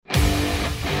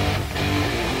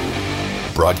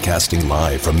Broadcasting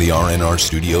live from the RNR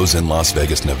studios in Las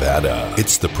Vegas, Nevada.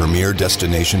 It's the premier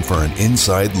destination for an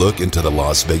inside look into the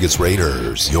Las Vegas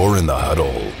Raiders. You're in the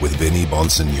Huddle with Vinny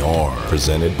Bonsignor.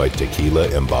 Presented by Tequila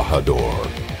Embajador.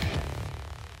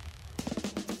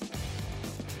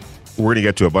 We're going to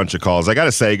get to a bunch of calls. I got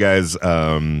to say, guys,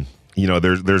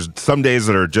 there's some days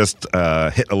that are just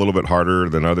hit a little bit harder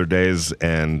than other days,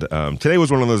 and today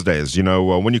was one of those days.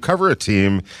 When you cover a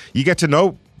team, you get to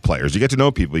know players, you get to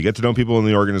know people, you get to know people in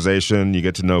the organization, you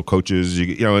get to know coaches,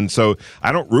 and so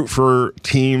I don't root for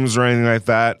teams or anything like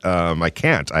that. I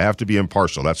can't. I have to be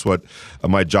impartial. That's what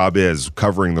my job is,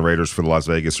 covering the Raiders for the Las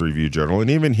Vegas Review-Journal.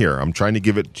 And even here, I'm trying to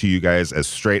give it to you guys as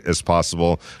straight as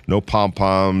possible. No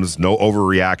pom-poms, no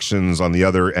overreactions on the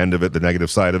other end of it, the negative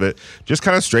side of it. Just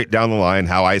kind of straight down the line,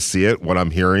 how I see it, what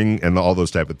I'm hearing, and all those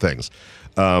type of things.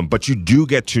 But you do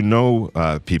get to know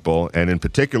people, and in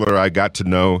particular, I got to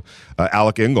know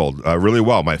Alec Ingold really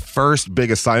well. My first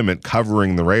big assignment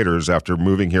covering the Raiders after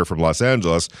moving here from Los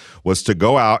Angeles was to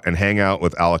go out and hang out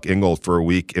with Alec Ingold for a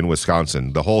week in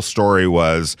Wisconsin. The whole story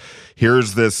was,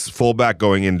 here's this fullback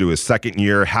going into his second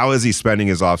year. How is he spending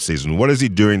his offseason? What is he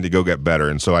doing to go get better?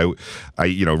 And so I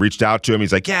reached out to him.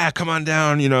 He's like, yeah, come on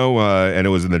down, and it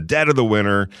was in the dead of the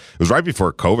winter. It was right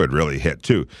before COVID really hit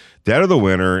too. Dead of the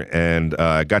winter, and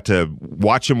I got to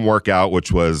watch him work out,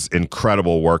 which was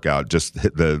incredible workout. Just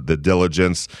the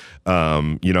diligence,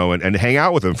 and hang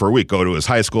out with him for a week. Go to his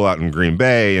high school out in Green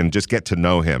Bay and just get to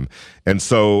know him. And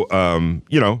so, I've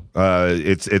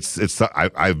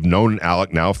known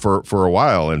Alec now for a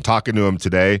while, and talking to him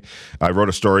today, I wrote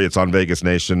a story. It's on Vegas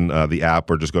Nation, the app,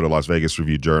 or just go to Las Vegas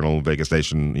Review-Journal, Vegas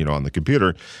Nation, on the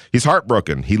computer. He's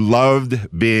heartbroken. He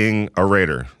loved being a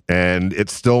Raider, and it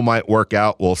still might work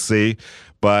out. We'll see.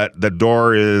 But the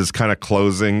door is kind of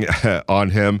closing on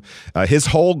him. His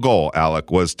whole goal, Alec,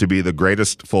 was to be the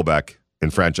greatest fullback in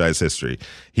franchise history.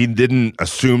 He didn't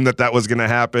assume that was going to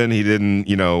happen. He didn't,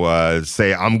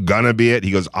 say, I'm going to be it.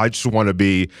 He goes, I just want to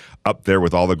be up there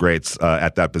with all the greats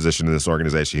at that position in this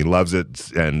organization. He loves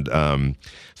it. And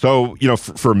so,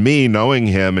 for me, knowing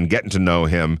him and getting to know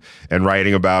him and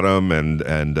writing about him and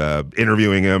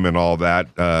interviewing him and all that,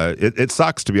 it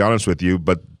sucks, to be honest with you,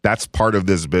 but that's part of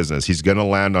this business. He's going to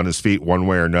land on his feet one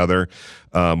way or another,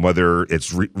 whether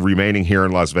it's remaining here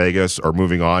in Las Vegas or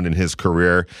moving on in his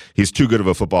career. He's too good of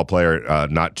a football player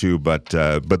not to, but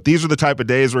these are the type of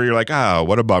days where you're like,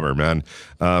 what a bummer, man,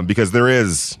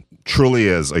 because truly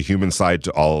is a human side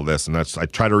to all of this. And I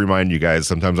try to remind you guys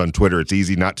sometimes on Twitter, it's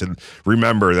easy not to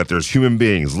remember that there's human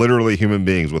beings, literally human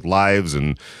beings with lives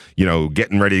and,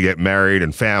 getting ready to get married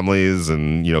and families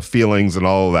and, feelings and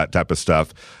all of that type of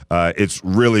stuff. It's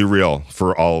really real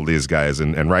for all of these guys.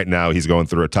 And right now he's going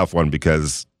through a tough one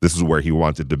because this is where he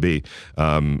wanted to be.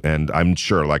 And I'm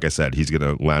sure, like I said, he's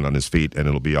going to land on his feet and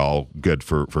it'll be all good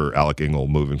for Alec Ingold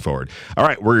moving forward. All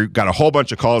right, we've got a whole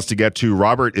bunch of calls to get to.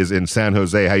 Robert is in San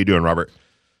Jose. How you doing, Robert?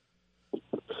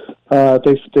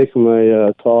 Thanks for taking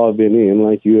my call, Vinny. And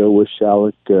like you, I wish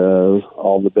Alec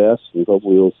all the best, and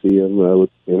hopefully we'll see him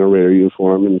in a Raider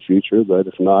uniform in the future. But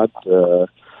if not, good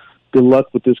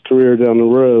luck with his career down the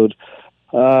road.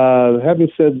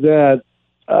 Having said that,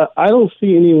 I don't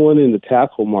see anyone in the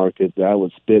tackle market that I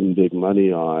would spend big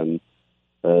money on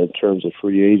in terms of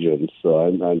free agents. So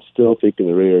I'm still thinking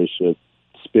the Raiders should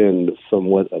spend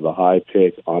somewhat of a high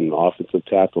pick on an offensive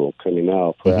tackle coming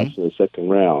out, perhaps in the second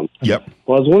round. Yep.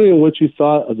 Well, I was wondering what you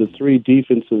thought of the three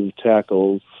defensive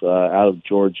tackles out of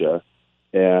Georgia,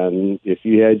 and if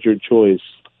you had your choice,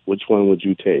 which one would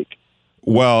you take?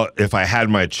 Well, if I had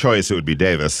my choice, it would be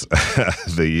Davis.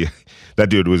 That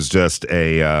dude was just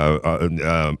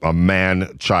a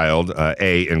man-child,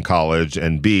 A, in college,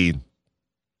 and B,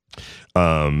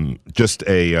 just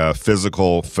a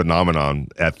physical phenomenon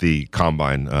at the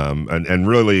combine, and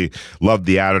really loved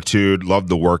the attitude, loved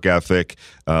the work ethic,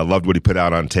 loved what he put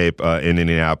out on tape in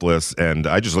Indianapolis. And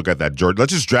I just look at that Georgia.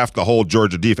 Let's just draft the whole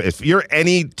Georgia defense. If you're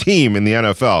any team in the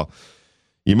NFL,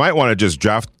 you might want to just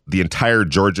draft the entire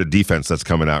Georgia defense that's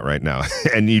coming out right now,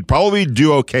 and you'd probably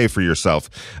do okay for yourself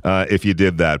if you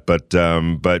did that. But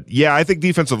yeah, I think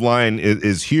defensive line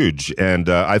is huge, and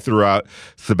I threw out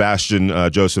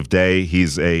Sebastian Joseph Day.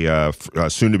 He's a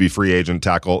soon-to-be free agent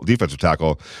defensive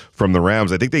tackle from the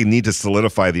Rams. I think they need to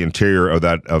solidify the interior of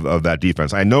that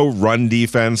defense. I know run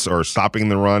defense or stopping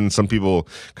the run, some people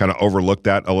kind of overlook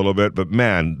that a little bit, but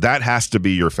man, that has to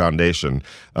be your foundation,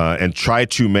 and try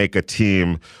to make a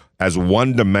team as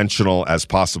one-dimensional as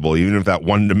possible, even if that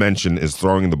one dimension is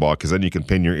throwing the ball, because then you can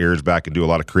pin your ears back and do a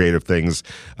lot of creative things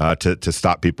to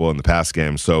stop people in the pass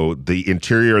game. So the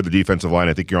interior of the defensive line,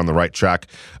 I think you're on the right track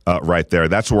right there.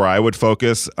 That's where I would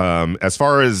focus. As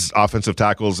far as offensive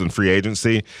tackles and free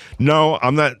agency, no,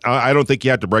 I'm not. I don't think you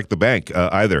have to break the bank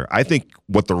either. I think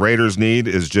what the Raiders need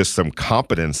is just some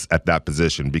competence at that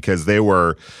position, because they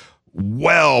were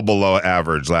well below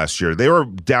average last year. They were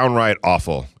downright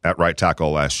awful at right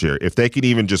tackle last year. If they can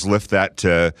even just lift that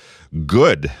to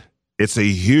good, it's a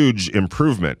huge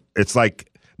improvement. It's like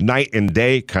night and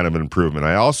day kind of an improvement.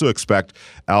 I also expect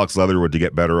Alex Leatherwood to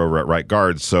get better over at right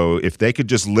guard. So if they could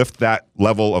just lift that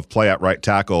level of play at right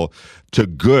tackle to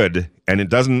good, and it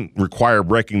doesn't require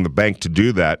breaking the bank to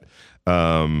do that,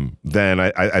 then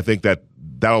I think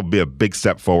that'll be a big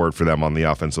step forward for them on the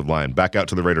offensive line. Back out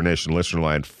to the Raider Nation listener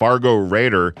line. Fargo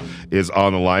Raider is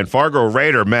on the line. Fargo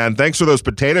Raider, man, thanks for those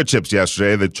potato chips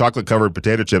yesterday, the chocolate-covered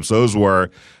potato chips. Those were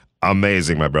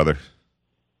amazing, my brother.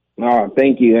 Oh,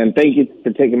 thank you. And thank you for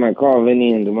taking my call,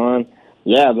 Vinny and Damon.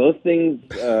 Yeah, those things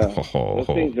those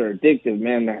things are addictive,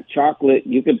 man. That chocolate,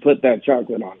 you could put that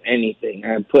chocolate on anything.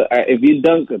 If you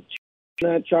dunk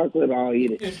that chocolate, I'll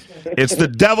eat it. It's the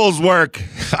devil's work.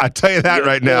 I tell you that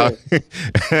right now.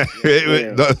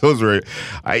 Those were.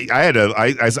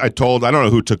 I told. I don't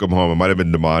know who took them home. It might have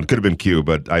been Damon. Could have been Q.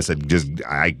 But I said,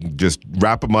 just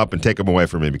wrap them up and take them away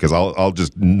from me, because I'll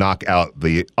just knock out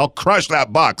I'll crush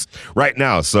that box right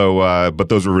now. So, but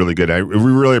those were really good.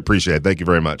 We really appreciate it. Thank you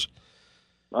very much.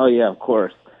 Oh yeah, of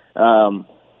course.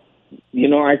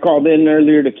 I called in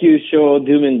earlier to Q's show,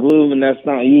 doom and gloom, and that's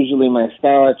not usually my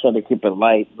style. I try to keep it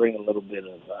light, bring a little bit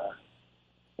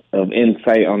of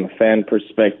insight on the fan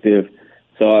perspective.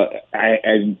 So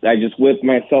I just whipped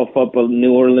myself up a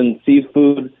New Orleans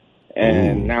seafood,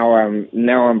 and now I'm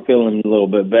feeling a little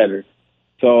bit better.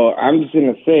 So I'm just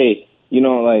gonna say,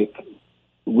 I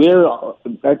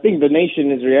think the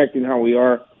nation is reacting how we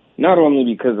are, not only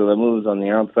because of the moves on the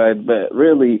outside, but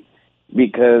really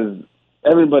because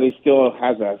everybody still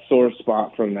has a sore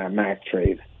spot from that Mac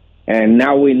trade. And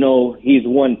now we know he's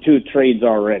won 2 trades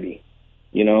already,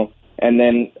 And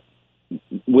then,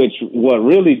 what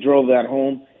really drove that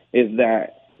home is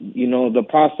that, the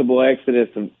possible exodus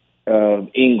of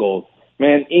Ingold.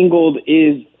 Man, Ingold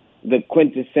is the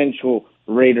quintessential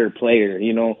Raider player,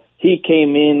 He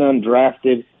came in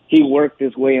undrafted. He worked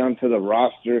his way onto the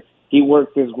roster. He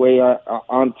worked his way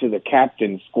onto the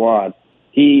captain squad.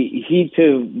 He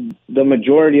to the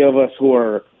majority of us who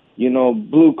are,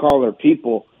 blue collar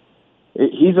people,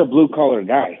 he's a blue collar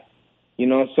guy,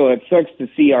 so it sucks to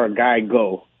see our guy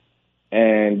go.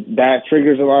 And that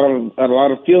triggers a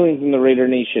lot of feelings in the Raider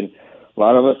Nation. A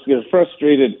lot of us get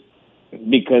frustrated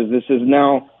because this is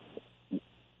now,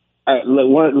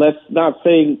 let's not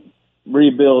say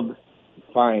rebuild,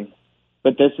 fine,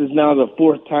 but this is now the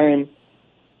 4th time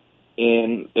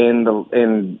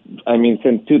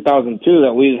since 2002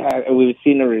 that we've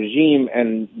seen a regime,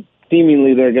 and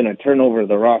seemingly they're going to turn over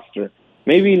the roster.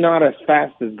 Maybe not as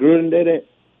fast as Gruden did it,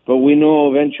 but we know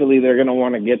eventually they're going to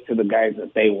want to get to the guys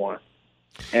that they want.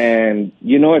 And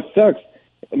it sucks.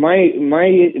 My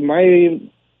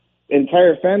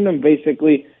entire fandom,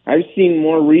 basically, I've seen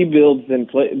more rebuilds than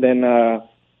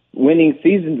winning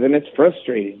seasons, and it's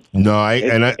frustrating. No,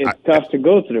 it's tough to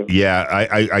go through. Yeah,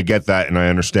 I get that, and I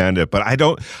understand it, but I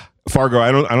don't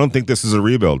think this is a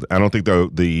rebuild. I don't think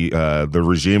the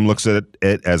regime looks at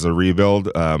it as a rebuild.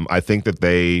 I think that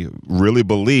they really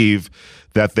believe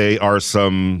that they are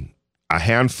a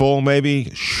handful, maybe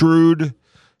shrewd,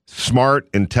 smart,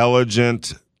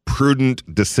 intelligent,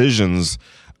 prudent decisions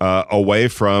away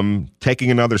from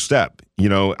taking another step.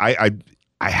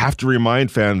 I have to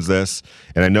remind fans this,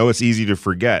 and I know it's easy to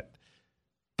forget.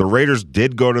 The Raiders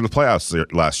did go to the playoffs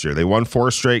last year. They won 4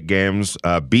 straight games,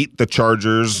 beat the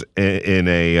Chargers in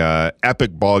a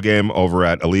epic ball game over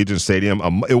at Allegiant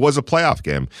Stadium. It was a playoff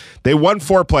game. They won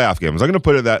 4 playoff games. I'm going to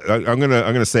put it that. I'm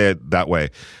going to say it that way.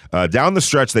 Down the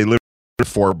stretch, they literally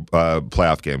 4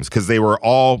 playoff games because they were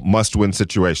all must-win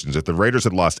situations. If the Raiders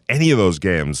had lost any of those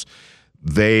games,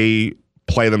 they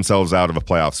play themselves out of a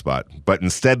playoff spot. But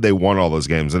instead, they won all those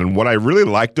games. And what I really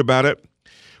liked about it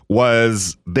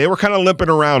was they were kind of limping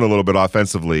around a little bit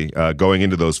offensively going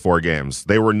into those 4 games.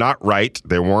 They were not right.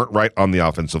 They weren't right on the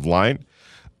offensive line.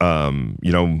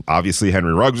 Obviously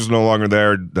Henry Ruggs was no longer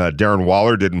there. Darren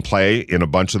Waller didn't play in a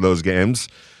bunch of those games,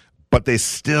 but they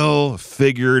still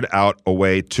figured out a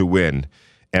way to win.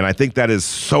 And I think that is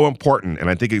so important, and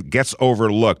I think it gets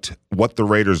overlooked what the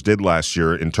Raiders did last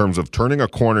year in terms of turning a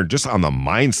corner just on the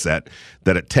mindset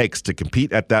that it takes to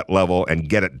compete at that level and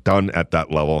get it done at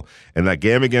that level. And that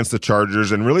game against the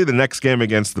Chargers, and really the next game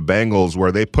against the Bengals,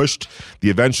 where they pushed the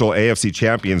eventual AFC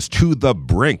champions to the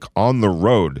brink on the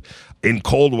road in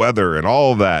cold weather and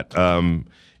all of that.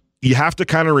 You have to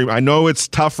kind of I know it's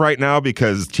tough right now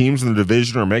because teams in the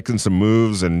division are making some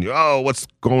moves and, what's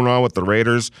going on with the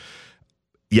Raiders?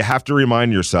 You have to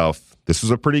remind yourself, this was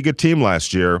a pretty good team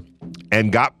last year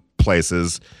and got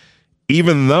places,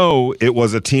 even though it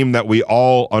was a team that we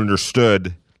all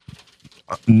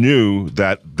knew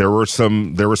that there were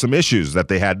some issues that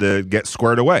they had to get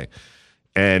squared away,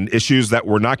 and issues that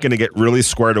were not going to get really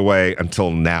squared away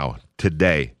until now,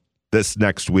 today, this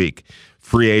next week.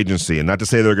 Free agency, and not to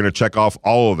say they're going to check off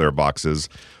all of their boxes,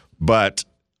 but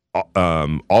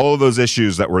all of those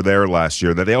issues that were there last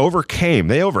year that they overcame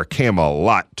a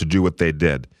lot to do what they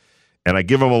did. And I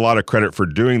give them a lot of credit for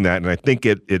doing that. And I think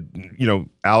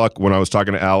Alec, when I was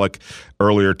talking to Alec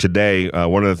earlier today,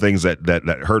 one of the things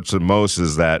that hurts him most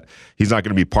is that he's not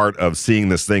going to be part of seeing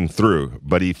this thing through.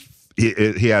 But he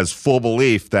has full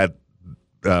belief that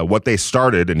what they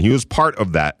started, and he was part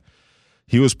of that.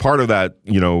 He was part of that,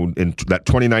 in that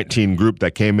 2019 group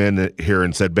that came in here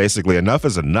and said, basically, enough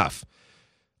is enough.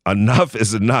 Enough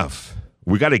is enough.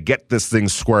 We got to get this thing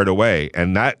squared away.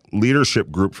 And that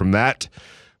leadership group from that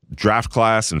draft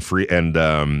class and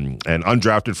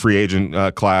undrafted free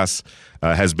agent class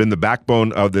has been the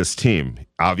backbone of this team.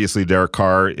 Obviously, Derek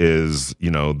Carr is,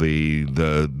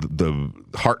 the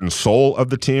heart and soul of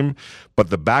the team, but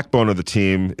the backbone of the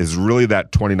team is really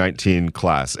that 2019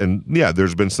 class. And yeah,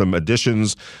 there's been some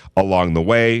additions along the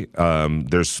way.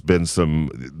 There's been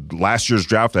last year's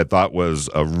draft I thought was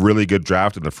a really good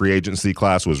draft, and the free agency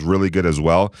class was really good as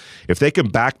well. If they can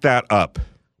back that up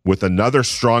with another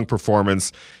strong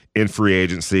performance in free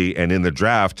agency and in the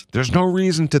draft, there's no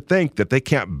reason to think that they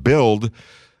can't build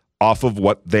off of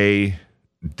what they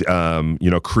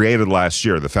created last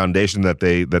year, the foundation that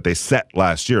they set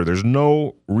last year. There's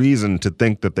no reason to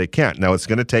think that they can't. Now, it's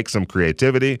going to take some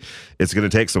creativity. It's going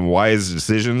to take some wise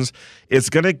decisions. It's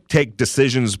going to take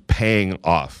decisions paying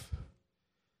off.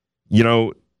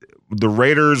 The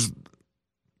Raiders,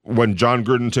 when John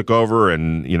Gruden took over,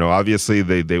 and obviously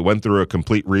they went through a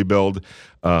complete rebuild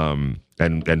and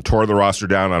tore the roster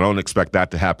down. I don't expect that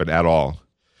to happen at all.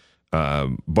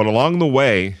 But along the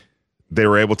way, they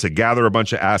were able to gather a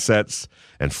bunch of assets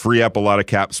and free up a lot of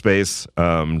cap space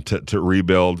to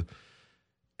rebuild.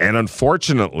 And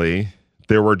unfortunately,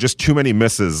 there were just too many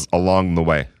misses along the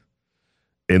way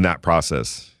in that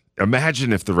process.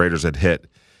 Imagine if the Raiders had hit,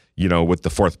 with the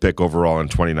 4th pick overall in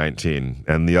 2019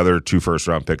 and the other 2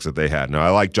 first-round picks that they had. Now, I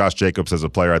like Josh Jacobs as a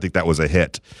player. I think that was a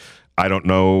hit. I don't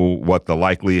know what the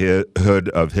likelihood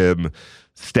of him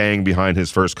staying behind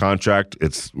his first contract.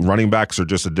 Running backs are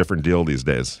just a different deal these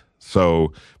days.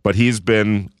 So, but he's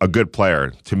been a good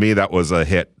player. To me, that was a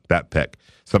hit, that pick.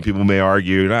 Some people may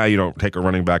argue, you don't take a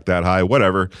running back that high,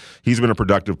 whatever. He's been a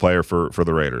productive player for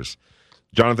the Raiders.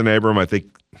 Jonathan Abram, I think,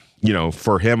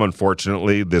 for him,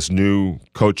 unfortunately, this new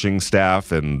coaching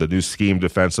staff and the new scheme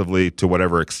defensively, to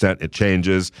whatever extent it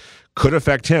changes, could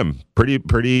affect him pretty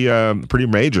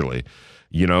majorly.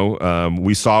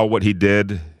 We saw what he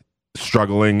did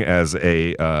struggling as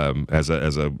a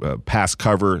pass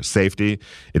cover safety.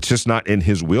 It's just not in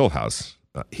his wheelhouse.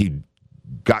 He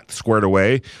got squared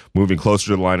away, moving closer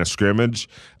to the line of scrimmage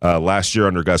last year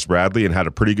under Gus Bradley, and had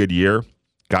a pretty good year.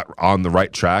 Got on the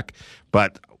right track,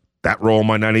 but that role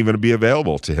might not even be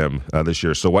available to him this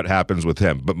year. So what happens with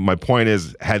him? But my point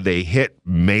is, had they hit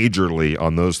majorly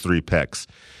on those 3 picks,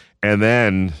 and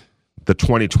then the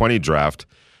 2020 draft,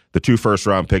 the 2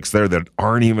 first-round picks there that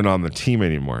aren't even on the team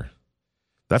anymore.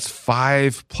 That's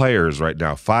 5 players right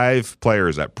now, 5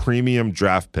 players at premium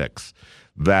draft picks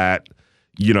that,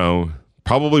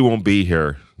 probably won't be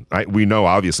here. We know,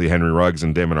 obviously, Henry Ruggs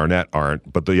and Damon Arnett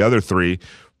aren't, but the other 3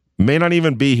 may not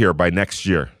even be here by next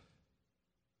year.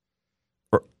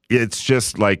 It's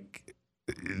just like,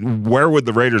 where would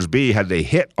the Raiders be had they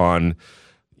hit on,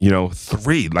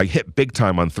 3, hit big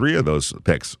time on 3 of those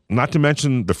picks? Not to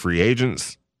mention the free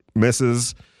agents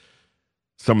misses,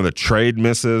 some of the trade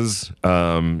misses.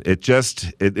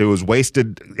 It was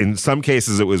wasted. In some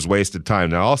cases, it was wasted time.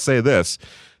 Now, I'll say this.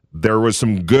 There was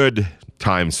some good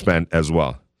time spent as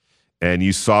well. And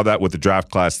you saw that with the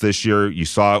draft class this year. You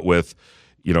saw it with,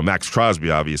 Max Crosby,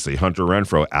 obviously, Hunter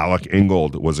Renfrow, Alec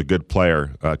Ingold was a good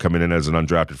player coming in as an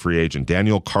undrafted free agent.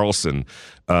 Daniel Carlson,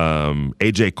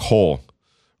 AJ Cole,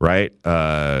 right?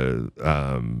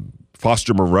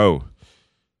 Foster Moreau.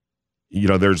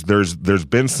 there's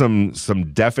been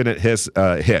some definite hits.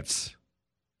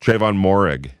 Trayvon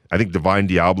Moehrig. I think Divine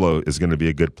Diablo is going to be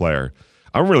a good player.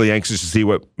 I'm really anxious to see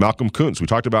what Malcolm Kuntz. We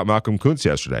talked about Malcolm Kuntz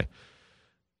yesterday.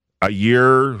 A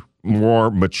year more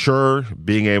mature,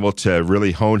 being able to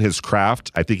really hone his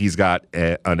craft. I think he's got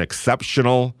an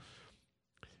exceptional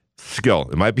skill.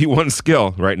 It might be one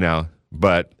skill right now,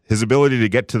 but his ability to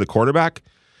get to the quarterback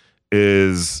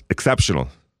is exceptional.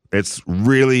 It's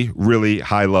really, really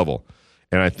high level.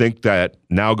 And I think that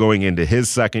now going into his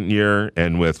second year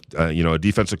and with a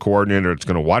defensive coordinator that's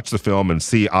going to watch the film and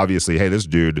see, obviously, hey, this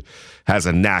dude has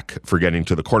a knack for getting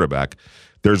to the quarterback.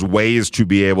 There's ways to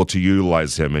be able to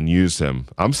utilize him and use him.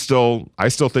 I still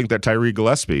think that Tyree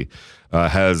Gillespie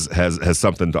has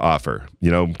something to offer.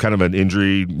 Kind of an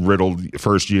injury-riddled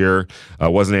first year,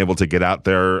 wasn't able to get out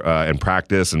there and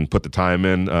practice and put the time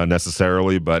in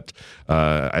necessarily. But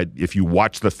if you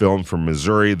watch the film from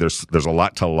Missouri, there's a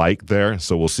lot to like there.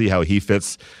 So we'll see how he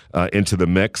fits into the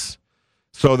mix.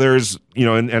 So there's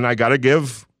and I got to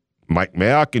give Mike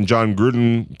Mayock and John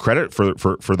Gruden credit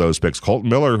for those picks. Colton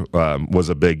Miller was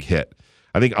a big hit.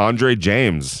 I think Andre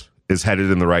James is headed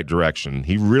in the right direction.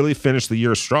 He really finished the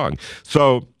year strong.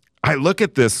 So I look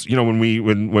at this,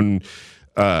 when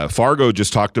Fargo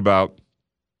just talked about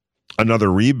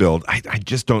another rebuild, I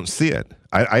just don't see it.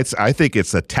 I think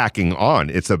it's a tacking on.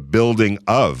 It's a building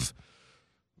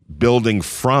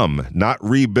from, not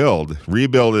rebuild.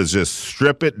 Rebuild is just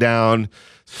strip it down,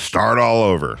 start all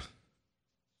over.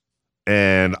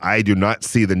 And I do not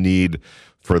see the need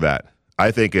for that. I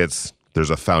think there's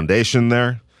a foundation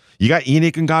there. You got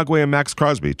Yannick Ngakoue and Max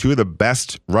Crosby, two of the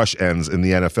best rush ends in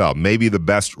the NFL, maybe the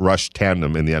best rush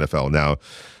tandem in the NFL. Now,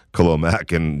 Khalil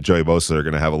Mack and Joey Bosa are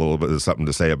going to have a little bit of something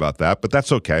to say about that, but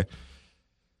that's okay.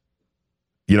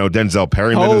 Denzel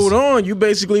Perryman. Hold on, you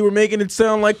basically were making it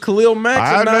sound like Khalil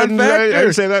Mack's a non-factor.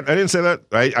 I didn't say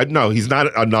that. No, he's not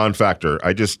a non-factor.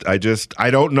 I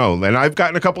don't know. And I've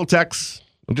gotten a couple texts.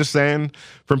 I'm just saying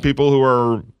from people who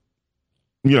are,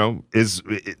 is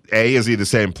he the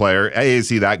same player? Is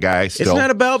he that guy still? It's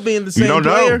not about being the same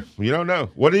player. You don't know.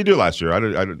 What did he do last year?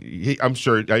 I'm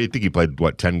sure. I think he played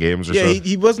 10 games or so. Yeah,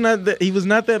 he was not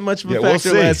that much of a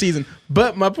factor last season.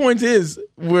 But my point is,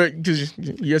 because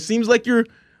it seems like you're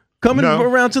coming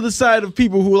around to the side of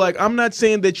people who are like, I'm not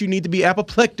saying that you need to be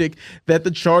apoplectic that the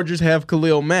Chargers have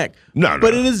Khalil Mack. No.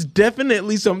 But it is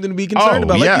definitely something to be concerned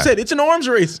about. Like you said, it's an arms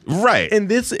race. Right. And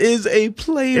this is a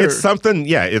player. It's something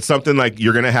like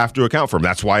you're going to have to account for.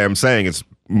 That's why I'm saying it's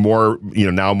more,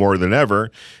 now more than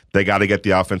ever, they got to get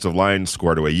the offensive line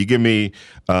squared away. You give me,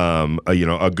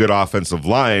 a good offensive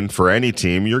line for any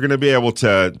team, you're going to be able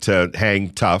to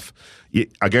hang tough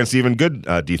against even good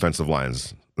defensive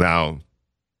lines. Now,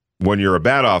 when you're a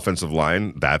bad offensive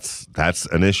line, that's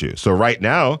an issue. So right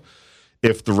now,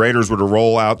 if the Raiders were to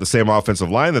roll out the same offensive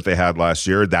line that they had last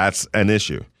year, that's an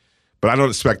issue. But I don't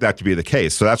expect that to be the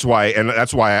case. So that's why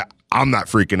I'm not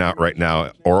freaking out right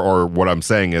now. Or what I'm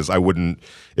saying is I wouldn't,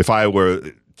 if I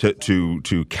were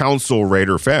to counsel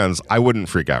Raider fans, I wouldn't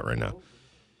freak out right now.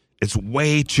 It's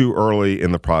way too early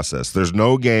in the process. There's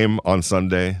no game on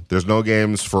Sunday. There's no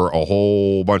games for a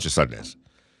whole bunch of Sundays.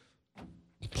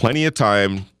 Plenty of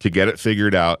time to get it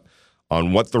figured out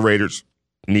on what the Raiders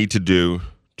need to do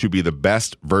to be the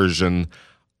best version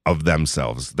of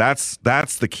themselves. That's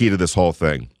the key to this whole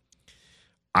thing.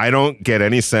 I don't get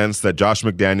any sense that Josh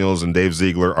McDaniels and Dave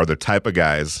Ziegler are the type of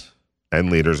guys and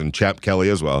leaders, and Champ Kelly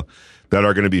as well, that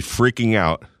are going to be freaking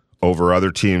out over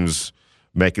other teams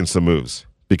making some moves.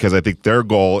 Because I think their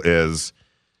goal is,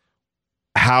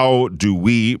 how do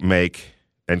we make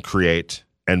and create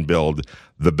and build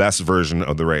the best version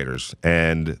of the Raiders?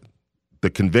 And the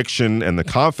conviction and the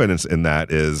confidence in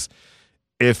that is,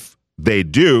 if they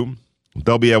do,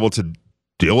 they'll be able to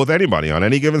deal with anybody on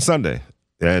any given Sunday.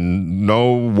 And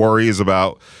no worries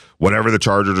about whatever the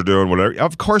Chargers are doing, whatever.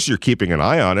 Of course you're keeping an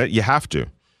eye on it. You have to.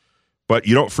 But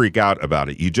you don't freak out about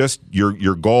it. You just,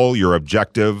 your goal, your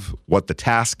objective, what the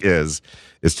task is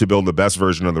to build the best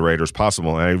version of the Raiders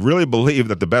possible. And I really believe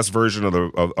that the best version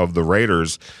of the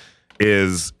Raiders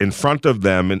is in front of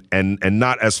them and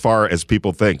not as far as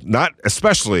people think.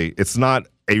 It's not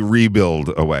a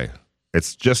rebuild away.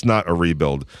 It's just not a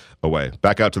rebuild away.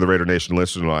 Back out to the Raider Nation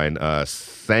listener line.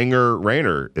 Sanger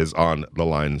Rayner is on the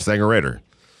line. Sanger Raider.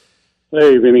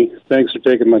 Hey, Vinny. Thanks for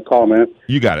taking my call, man.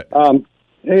 You got it.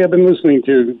 Hey, I've been listening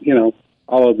to,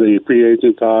 all of the free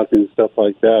agent talk and stuff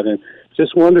like that, and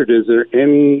just wondered, is there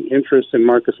any interest in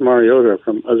Marcus Mariota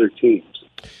from other teams?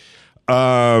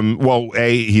 Well,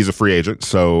 he's a free agent,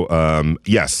 so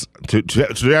yes.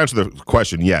 To answer the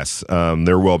question, yes,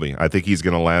 there will be. I think he's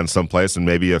going to land someplace and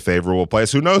maybe a favorable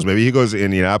place. Who knows? Maybe he goes to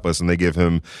Indianapolis and they give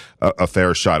him a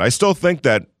fair shot. I still think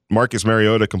that Marcus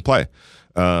Mariota can play.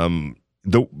 My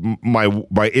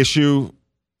issue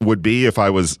would be if I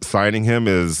was signing him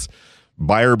is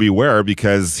buyer beware,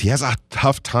 because he has a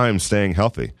tough time staying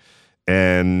healthy.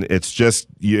 And it's just,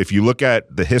 if you look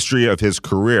at the history of his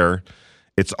career,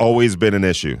 it's always been an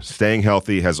issue. Staying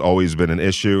healthy has always been an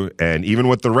issue. And even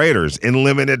with the Raiders, in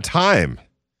limited time,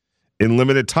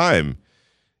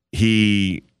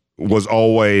 he was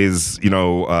always,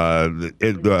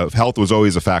 the health was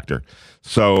always a factor.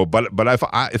 So, but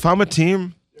if I'm a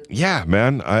team, yeah,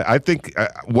 man, I think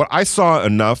what I saw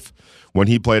enough when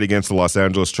he played against the Los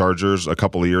Angeles Chargers a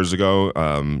couple of years ago,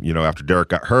 after Derek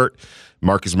got hurt,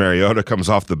 Marcus Mariota comes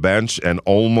off the bench and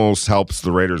almost helps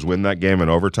the Raiders win that game in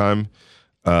overtime.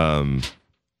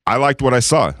 I liked what I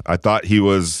saw. I thought he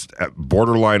was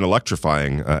borderline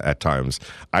electrifying at times.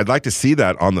 I'd like to see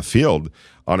that on the field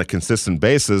on a consistent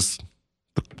basis.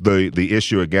 The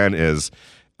issue again is,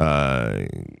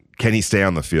 can he stay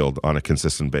on the field on a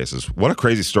consistent basis? What a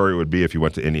crazy story it would be if he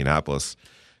went to Indianapolis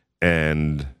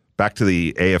and back to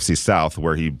the AFC South,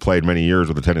 where he played many years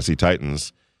with the Tennessee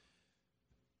Titans,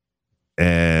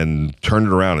 and turned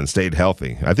it around and stayed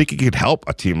healthy. I think he could help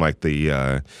a team like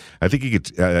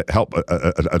help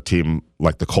a team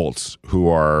like the Colts, who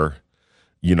are,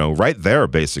 right there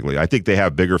basically. I think they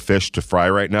have bigger fish to fry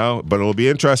right now, but it'll be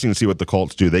interesting to see what the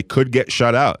Colts do. They could get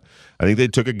shut out. I think they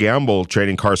took a gamble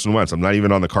trading Carson Wentz. I'm not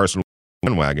even on the Carson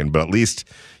bandwagon, but at least,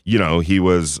 he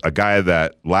was a guy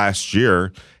that last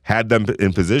year had them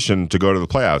in position to go to the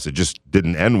playoffs. It just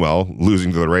didn't end well,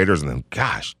 losing to the Raiders, and then,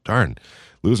 gosh darn,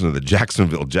 losing to the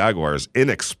Jacksonville Jaguars.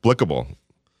 Inexplicable.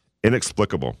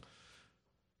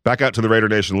 Back out to the Raider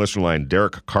Nation listener line.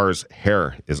 Derek Carr's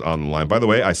hair is on the line. By the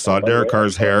way, I saw Derek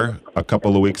Carr's hair a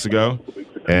couple of weeks ago,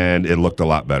 and it looked a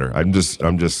lot better. I'm just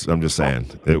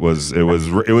saying it was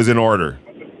in order.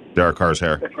 Derek Carr's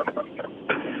hair.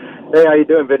 Hey, how you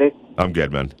doing, Vinny? I'm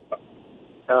good, man.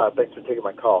 Thanks for taking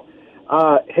my call.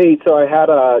 Hey, so I had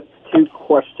two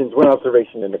questions, one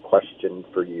observation and a question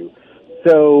for you.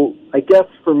 So I guess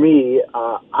for me,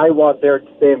 I want Derek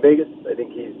to stay in Vegas. I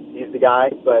think he's the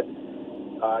guy. But,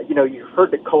 you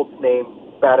heard the Colts name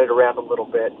batted around a little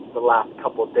bit the last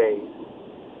couple of days.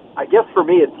 I guess for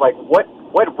me, it's like, what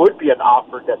would be an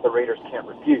offer that the Raiders can't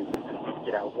refuse?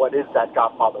 What is that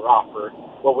Godfather offer?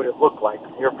 What would it look like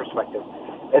from your perspective?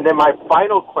 And then my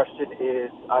final question is,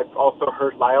 I've also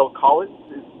heard La'el Collins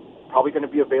is probably going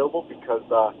to be available because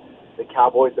the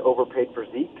Cowboys overpaid for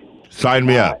Zeke. Sign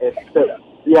me up.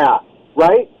 Yeah,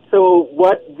 right? So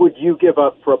what would you give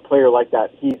up for a player like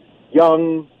that? He's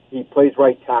young. He plays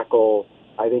right tackle.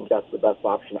 I think that's the best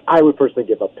option. I would personally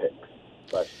give up picks,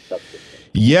 but that's it.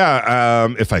 Yeah,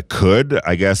 if I could,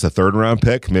 I guess a third-round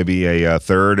pick, maybe a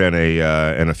third and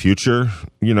a future,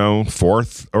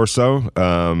 fourth or so.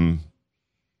 I'm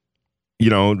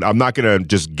not going to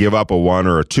just give up a one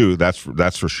or a two. That's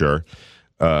for sure.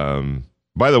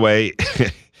 By the way,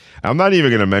 I'm not even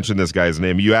going to mention this guy's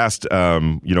name. You asked,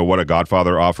 what a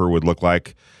Godfather offer would look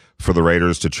like for the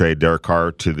Raiders to trade Derek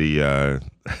Carr to the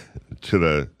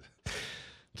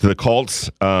Colts.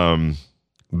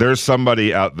 There's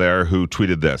somebody out there who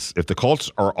tweeted this: if the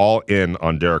Colts are all in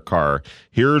on Derek Carr,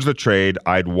 here's the trade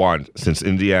I'd want, since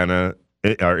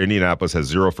Indianapolis has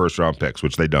 0 first-round picks,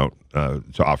 which they don't,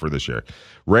 to offer this year.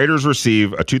 Raiders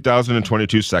receive a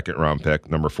 2022 second-round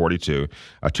pick, number 42,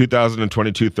 a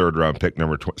 2022 third-round pick,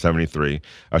 number 73,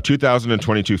 a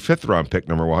 2022 fifth-round pick,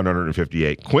 number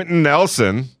 158, Quentin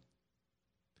Nelson,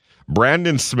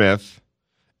 Brandon Smith,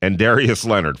 and Darius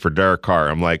Leonard for Derek Carr.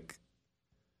 I'm like,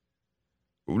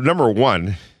 number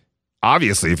one,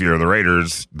 obviously, if you're the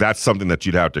Raiders, that's something that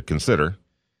you'd have to consider.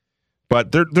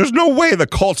 But there's no way the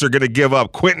Colts are going to give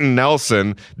up Quentin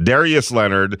Nelson, Darius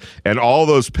Leonard, and all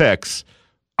those picks.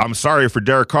 I'm sorry for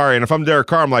Derek Carr. And if I'm Derek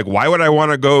Carr, I'm like, why would I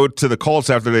want to go to the Colts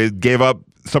after they gave up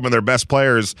some of their best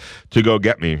players to go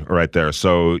get me right there?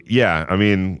 So, yeah, I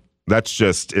mean, that's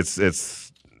just,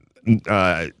 that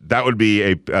would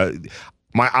be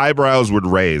my eyebrows would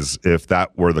raise if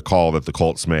that were the call that the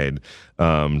Colts made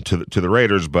to the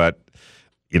Raiders. But,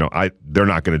 they're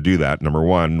not going to do that. Number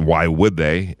one, why would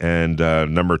they? And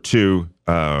number two,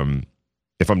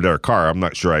 if I'm Derek Carr, I'm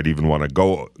not sure I'd even want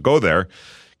to go there,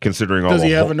 considering all. Does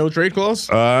he have a no trade clause?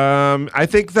 I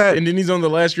think that, and then he's on the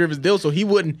last year of his deal, so he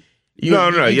wouldn't.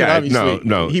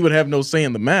 No. He would have no say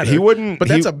in the matter. He wouldn't. But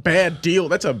that's a bad deal.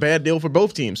 That's a bad deal for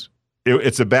both teams.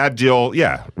 It's a bad deal.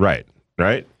 Yeah, right.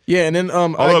 Yeah, and then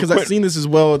because I've seen this as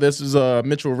well. This is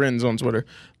Mitchell Renz on Twitter,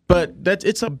 but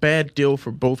it's a bad deal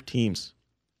for both teams.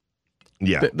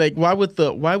 Yeah, like why would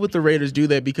the Raiders do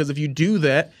that? Because if you do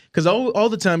that, because all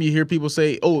the time you hear people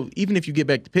say, "Oh, even if you get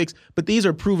back the picks," but these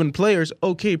are proven players.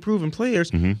 Okay, proven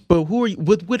players, but who are you?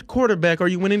 With what quarterback are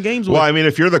you winning games with? Well, I mean,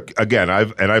 if you're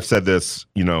I've said this,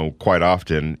 quite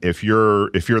often. If you're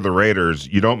the Raiders,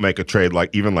 you don't make a trade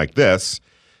like this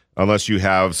unless you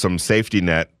have some safety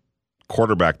net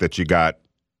quarterback that you got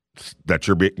that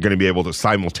you're going to be able to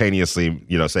simultaneously,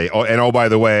 say, by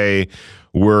the way,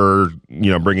 we're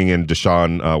bringing in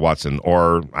Deshaun Watson,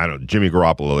 or I don't know, Jimmy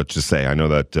Garoppolo. Let's just say. I know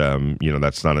that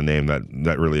that's not a name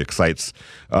that really excites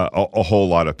a whole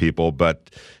lot of people, but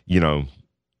and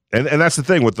that's the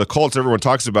thing with the Colts. Everyone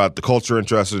talks about the Colts are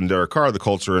interested in Derek Carr. The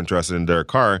Colts are interested in Derek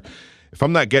Carr. If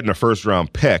I'm not getting a first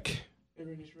round pick,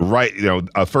 right?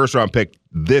 A first round pick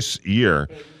this year.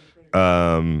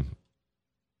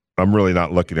 I'm really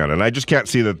not looking at it. And I just can't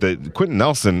see that Quentin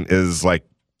Nelson is like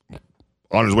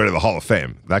on his way to the Hall of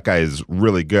Fame. That guy is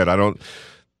really good. I don't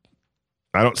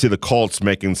see the Colts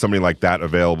making somebody like that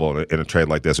available in a trade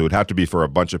like this. It would have to be for a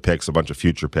bunch of picks, a bunch of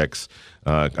future picks.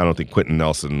 I don't think Quentin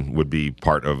Nelson would be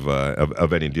part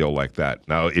of any deal like that.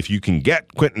 Now, if you can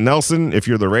get Quentin Nelson, if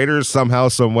you're the Raiders somehow,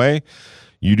 some way,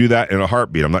 you do that in a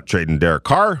heartbeat. I'm not trading Derek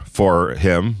Carr for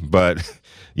him, but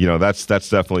that's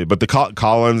definitely. But the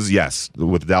Collins, yes,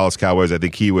 with the Dallas Cowboys, I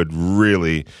think he would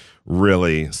really,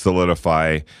 really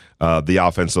solidify the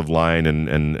offensive line and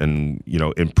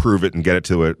improve it and get it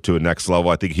to a next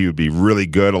level. I think he would be really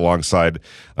good alongside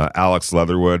Alex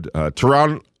Leatherwood,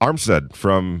 Teron Armstead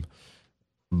from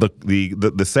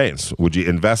the Saints. Would you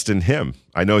invest in him?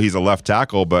 I know he's a left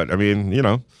tackle, but I mean,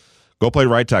 go play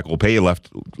right tackle. We'll pay you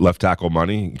left tackle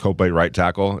money. Go play right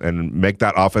tackle and make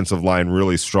that offensive line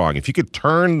really strong. If you could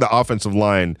turn the offensive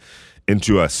line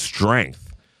into a strength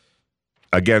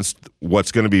against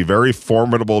what's going to be very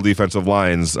formidable defensive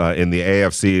lines in the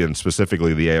AFC and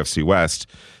specifically the AFC West,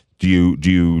 do you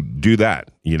do that?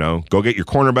 Go get your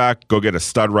cornerback. Go get a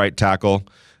stud right tackle.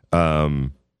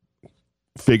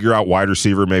 Figure out wide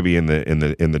receiver maybe in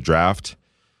the draft.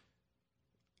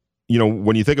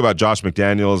 When you think about Josh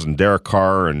McDaniels and Derek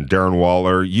Carr and Darren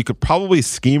Waller, you could probably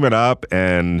scheme it up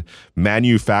and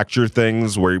manufacture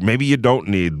things where maybe you don't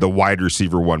need the wide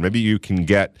receiver one. Maybe you can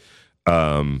get,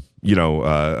 a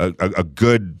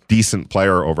good, decent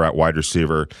player over at wide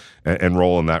receiver and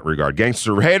roll in that regard.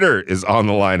 Gangster Raider is on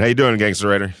the line. How you doing, Gangster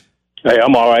Raider? Hey,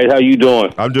 I'm all right. How you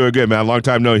doing? I'm doing good, man. Long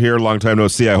time no hear, long time no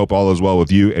see. I hope all is well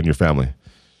with you and your family.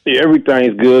 Yeah,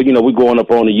 everything's good. We're going up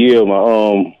on a year.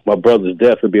 My brother's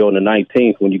death will be on the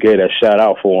 19th when you gave that shout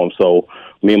out for him. So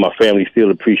me and my family still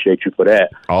appreciate you for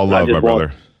that. All love, my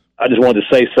brother. I just wanted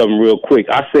to say something real quick.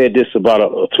 I said this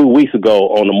about 2 weeks ago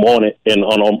on the morning in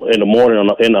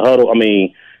the huddle. I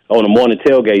mean, on the morning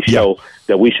tailgate show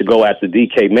that we should go after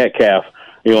DK Metcalf.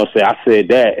 You know what I'm saying? I said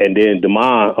that, and then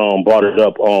Damon brought it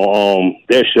up on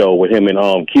their show with him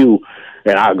and Q.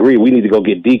 And I agree. We need to go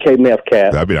get DK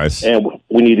Metcalf. That'd be nice. And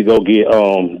we need to go get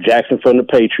Jackson from the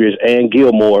Patriots and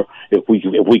Gilmore if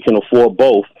we can afford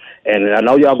both. And I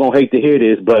know y'all gonna hate to hear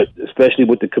this, but especially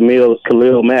with the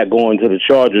Khalil Mack going to the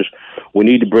Chargers, we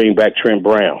need to bring back Trent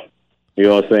Brown. You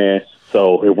know what I'm saying?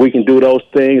 So if we can do those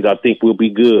things, I think we'll be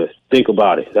good. Think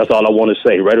about it. That's all I want to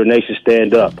say. Raider Nation,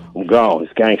 stand up. I'm gone.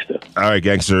 It's gangster. All right,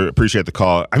 Gangster. Appreciate the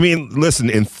call. I mean, listen,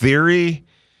 in theory,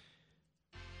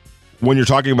 when you're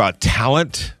talking about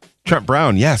talent, Trent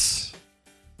Brown, yes.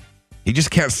 He just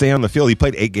can't stay on the field. He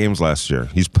played 8 games last year.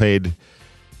 He's played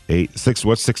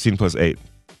 16 plus 8?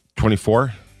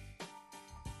 24?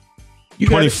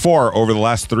 24 over the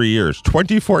last 3 years.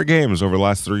 24 games over the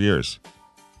last 3 years.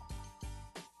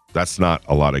 That's not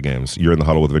a lot of games. You're in the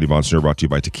huddle with Vinny Bonsignore, brought to you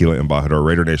by Tequila Embajador,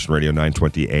 Raider Nation Radio,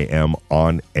 9:20 a.m.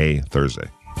 on a Thursday.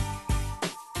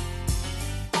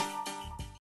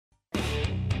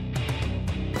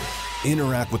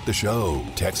 Interact with the show.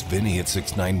 Text Vinny at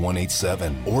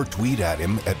 69187 or tweet at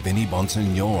him at Vinny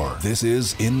Bonsignore. This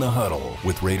is In the Huddle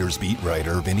with Raiders beat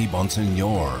writer Vinny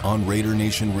Bonsignore on Raider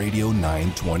Nation Radio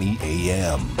 920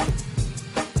 AM.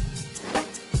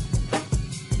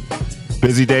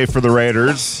 Busy day for the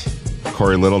Raiders.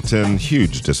 Corey Littleton,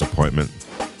 huge disappointment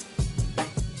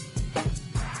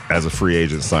as a free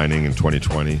agent signing in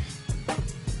 2020. I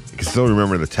can still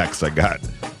remember the text I got.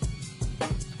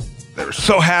 They were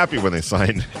so happy when they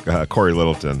signed Corey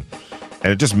Littleton.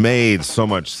 And it just made so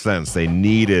much sense. They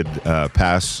needed a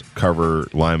pass cover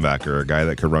linebacker, a guy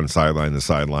that could run sideline to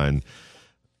sideline.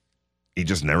 He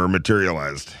just never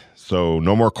materialized. So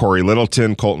no more Corey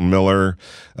Littleton. Colton Miller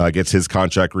gets his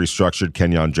contract restructured.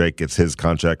 Kenyon Drake gets his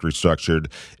contract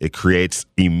restructured. It creates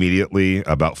immediately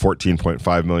about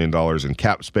 $14.5 million in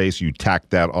cap space. You tack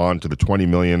that on to the $20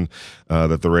 million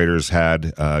that the Raiders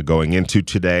had going into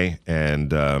today, and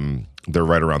they're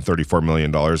right around $34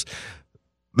 million.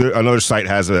 Another site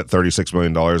has it at $36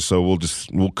 million, so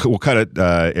we'll cut it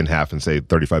in half and say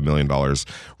 $35 million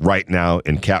right now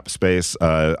in cap space.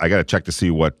 I got to check to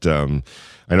see what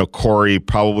I know. Corey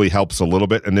probably helps a little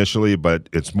bit initially, but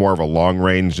it's more of a long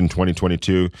range in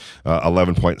 2022.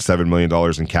 $11.7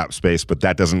 million in cap space, but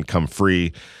that doesn't come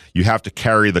free. You have to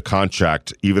carry the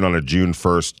contract even on a June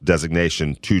 1st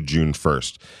designation to June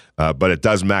 1st, but it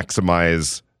does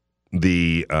maximize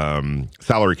the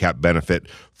salary cap benefit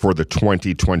for the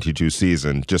 2022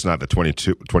 season, just not the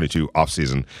 2022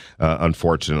 offseason,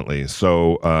 unfortunately.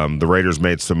 So the Raiders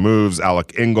made some moves.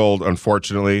 Alec Ingold,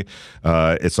 unfortunately,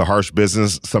 it's a harsh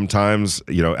business sometimes.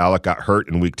 You know, Alec got hurt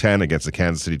in Week 10 against the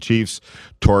Kansas City Chiefs,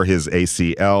 tore his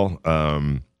ACL,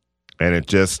 and it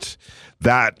just,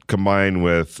 that combined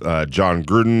with John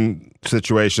Gruden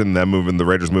situation, the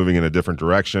Raiders moving in a different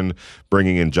direction,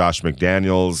 bringing in Josh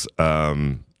McDaniels.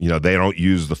 You know, they don't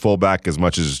use the fullback as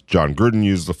much as John Gruden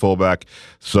used the fullback.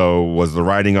 So was the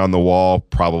writing on the wall?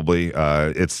 Probably.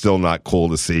 It's still not cool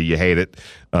to see. You hate it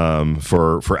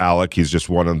for Alec. He's just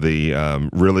one of the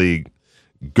really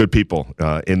good people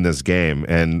in this game,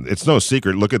 and it's no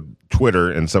secret. Look at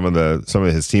Twitter and some of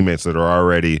his teammates that are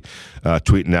already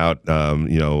tweeting out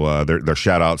their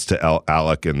shout outs to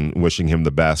Alec and wishing him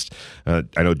the best. I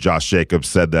know Josh Jacobs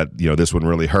said that this one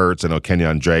really hurts. I know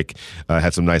Kenyon Drake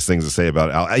had some nice things to say about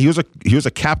Alec. He was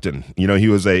a captain. He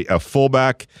was a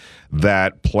fullback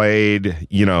that played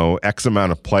X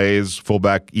amount of plays.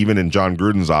 Fullback, even in John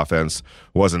Gruden's offense,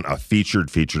 wasn't a featured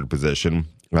position.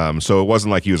 So it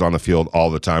wasn't like he was on the field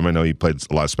all the time. I know he played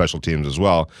a lot of special teams as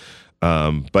well.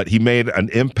 But he made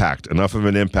enough of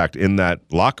an impact in that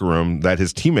locker room that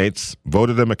his teammates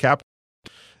voted him a captain.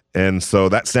 And so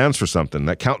that stands for something.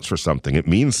 That counts for something. It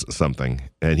means something.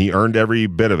 And he earned every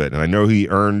bit of it. And I know he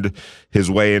earned his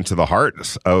way into the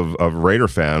hearts of Raider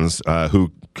fans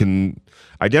who can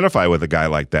identify with a guy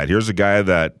like that. Here's a guy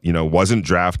that, wasn't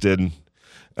drafted,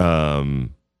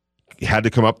 had to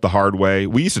come up the hard way.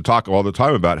 We used to talk all the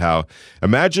time about how,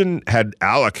 imagine had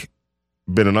Alec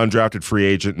been an undrafted free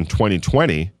agent in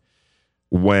 2020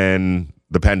 when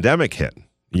the pandemic hit.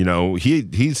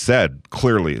 He said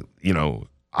clearly,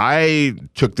 I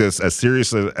took this as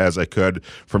seriously as I could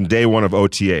from day one of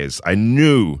OTAs. I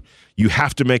knew you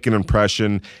have to make an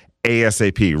impression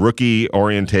ASAP, rookie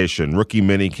orientation, rookie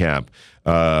minicamp.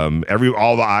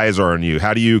 All the eyes are on you.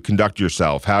 How do you conduct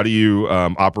yourself? How do you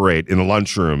operate in the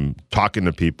lunchroom, talking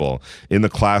to people, in the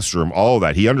classroom, all of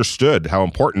that. He understood how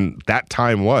important that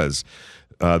time was.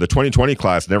 The 2020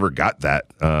 class never got that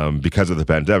because of the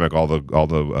pandemic. All the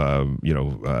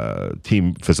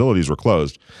team facilities were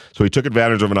closed, so he took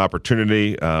advantage of an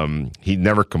opportunity. He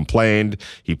never complained.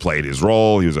 He played his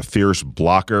role. He was a fierce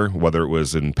blocker, whether it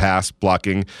was in pass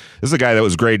blocking. This is a guy that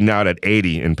was grading out at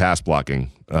 80 in pass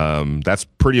blocking. That's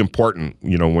pretty important,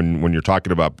 when you're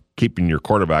talking about keeping your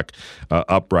quarterback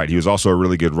upright. He was also a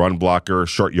really good run blocker,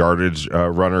 short yardage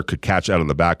runner, could catch out of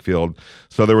the backfield.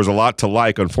 So there was a lot to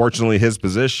like. Unfortunately, his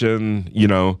position,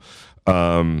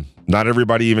 not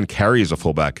everybody even carries a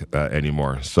fullback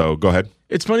anymore. So go ahead.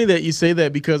 It's funny that you say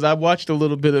that because I watched a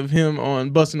little bit of him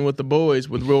on Bussin' with the Boys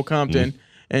with Will Compton.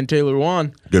 And Taylor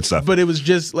Wan. Good stuff. But it was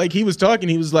just like he was talking.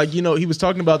 He was like, he was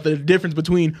talking about the difference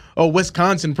between a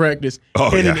Wisconsin practice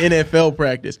and an NFL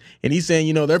practice. And he's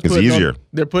saying, they're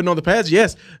putting on the pads.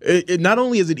 Yes. It not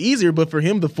only is it easier, but for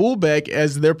him, the fullback,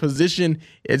 as their position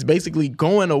is basically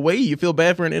going away. You feel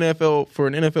bad for an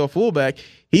NFL fullback.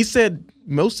 He said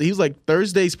he was like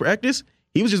Thursday's practice.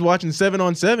 He was just watching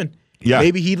 7-on-7. Yeah.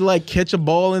 Maybe he'd like catch a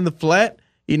ball in the flat.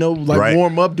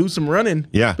 Warm up, do some running.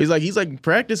 Yeah. But he's like,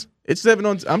 practice. It's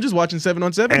 7-on. I'm just watching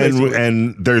 7-on-7.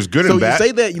 And there's good and bad. So you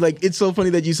say that, it's so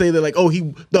funny that you say that,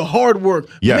 the hard work,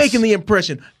 making the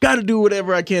impression, got to do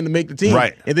whatever I can to make the team.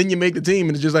 Right. And then you make the team,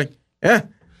 and it's just like, eh.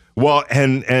 Well,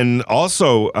 and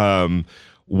also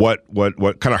what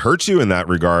kind of hurts you in that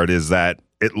regard is that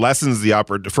it lessens the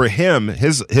for him,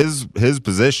 his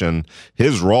position,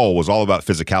 his role was all about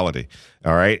physicality.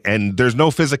 All right. And there's no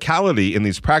physicality in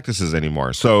these practices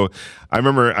anymore. So I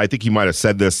remember, I think he might have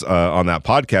said this on that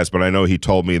podcast, but I know he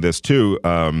told me this too.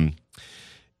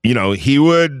 He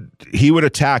would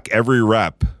attack every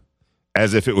rep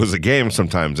as if it was a game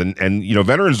sometimes. And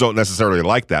veterans don't necessarily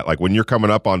like that. Like when you're coming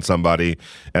up on somebody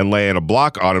and laying a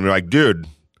block on them, you're like, dude,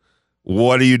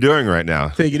 what are you doing right now?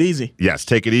 Take it easy. Yes,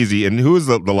 take it easy. And who is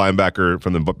the linebacker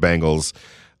from the Bengals?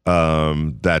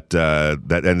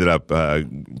 that ended up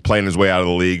playing his way out of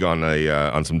the league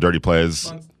on some dirty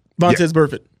plays. Vontaze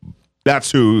Burfict.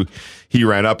 That's who he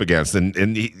ran up against, and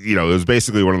he, it was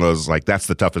basically one of those like, that's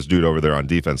the toughest dude over there on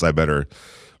defense. I better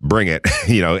bring it,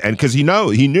 and because he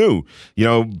knew,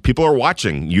 people are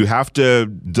watching. You have to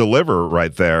deliver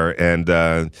right there, and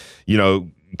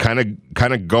kind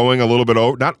of going a little bit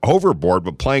not overboard,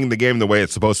 but playing the game the way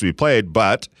it's supposed to be played.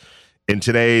 But in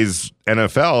today's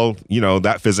NFL,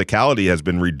 that physicality has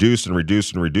been reduced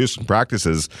in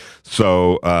practices.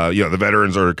 So, the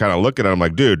veterans are kind of looking at him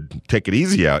like, dude, take it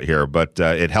easy out here. But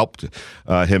it helped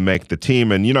him make the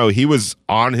team. And, he was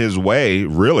on his way,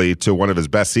 really, to one of his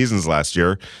best seasons last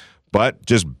year. But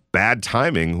just bad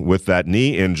timing with that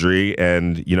knee injury.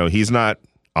 And, he's not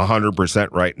 100%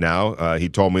 right now. He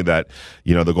told me that,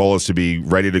 the goal is to be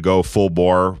ready to go full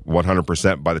bore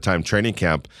 100% by the time training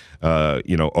camp,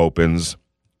 opens.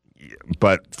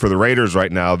 But for the Raiders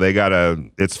right now,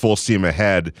 it's full steam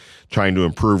ahead trying to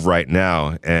improve right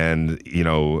now. And,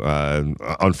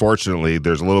 unfortunately,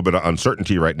 there's a little bit of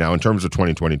uncertainty right now in terms of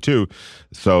 2022.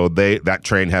 So that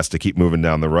train has to keep moving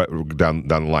down the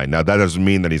line. Now, that doesn't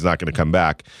mean that he's not going to come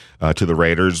back to the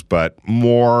Raiders, but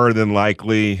more than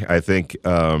likely, I think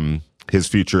his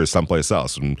future is someplace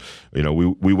else. And,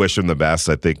 we wish him the best.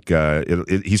 I think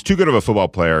he's too good of a football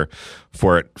player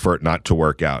for it not to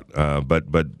work out.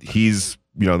 But he's,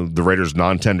 the Raiders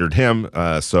non-tendered him.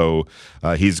 So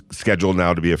he's scheduled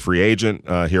now to be a free agent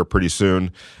here pretty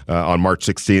soon on March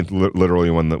 16th, literally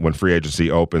when free agency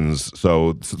opens.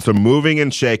 So moving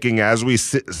and shaking as we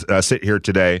sit here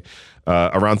today.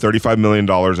 Around $35 million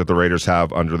that the Raiders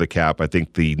have under the cap. I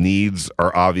think the needs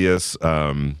are obvious.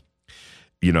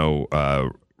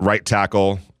 Right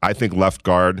tackle, I think left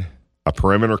guard, a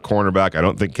perimeter cornerback. I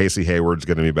don't think Casey Hayward's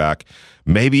going to be back.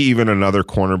 Maybe even another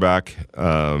cornerback,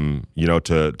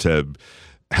 to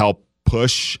help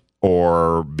push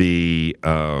or be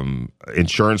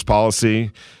insurance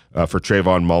policy for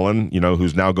Trayvon Mullen,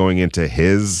 who's now going into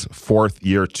his fourth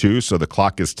year too. So the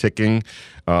clock is ticking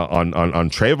on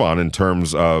Trayvon in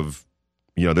terms of,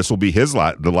 this will be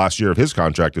the last year of his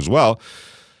contract as well.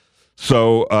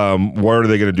 So what are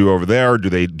they going to do over there? Do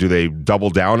they double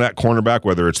down at cornerback,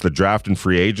 whether it's the draft and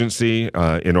free agency,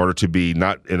 in order to be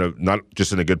not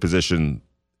just in a good position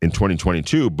in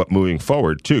 2022, but moving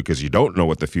forward too, because you don't know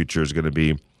what the future is going to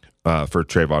be for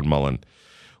Trayvon Mullen.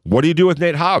 What do you do with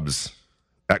Nate Hobbs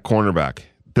at cornerback?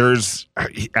 There's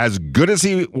as good as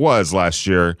he was last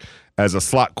year as a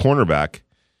slot cornerback.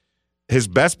 His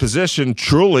best position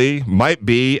truly might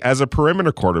be as a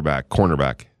perimeter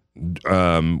cornerback.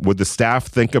 Would the staff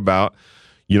think about,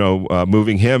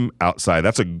 moving him outside?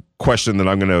 That's a question that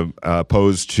I'm going to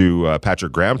pose to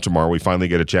Patrick Graham tomorrow. We finally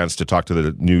get a chance to talk to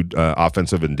the new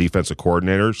offensive and defensive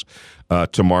coordinators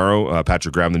tomorrow.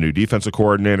 Patrick Graham, the new defensive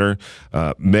coordinator,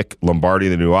 Mick Lombardi,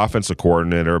 the new offensive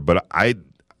coordinator. But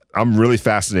I'm really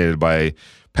fascinated by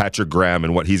Patrick Graham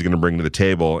and what he's going to bring to the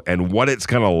table and what it's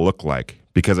going to look like,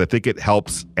 because I think it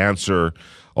helps answer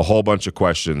a whole bunch of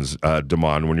questions,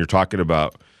 Damon, when you're talking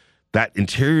about that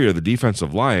interior of the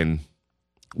defensive line,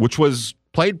 which was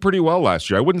played pretty well last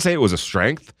year. I wouldn't say it was a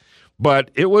strength,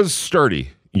 but it was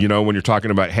sturdy. When you're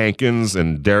talking about Hankins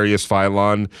and Darius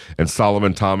Philon and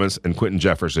Solomon Thomas and Quentin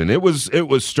Jefferson, it was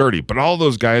sturdy. But all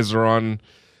those guys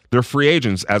they're free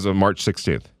agents as of March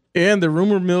 16th. And the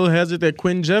rumor mill has it that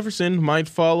Quentin Jefferson might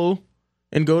follow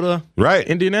and go to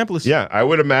Indianapolis. Yeah, I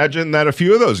would imagine that a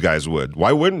few of those guys would.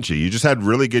 Why wouldn't you? You just had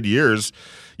really good years.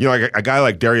 Like a guy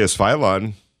like Darius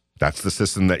Philon. That's the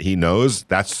system that he knows.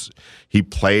 He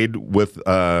played with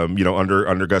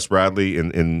under Gus Bradley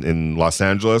in Los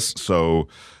Angeles. So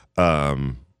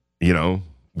why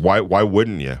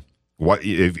wouldn't you? What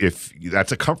if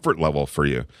that's a comfort level for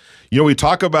you? We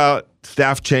talk about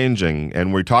staff changing,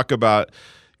 and we talk about.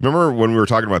 Remember when we were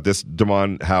talking about this,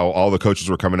 Damon, how all the coaches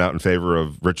were coming out in favor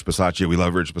of Rich Bisaccia? We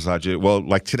love Rich Bisaccia. Well,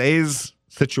 like today's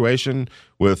situation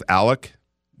with Alec,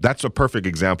 that's a perfect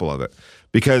example of it.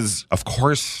 Because, of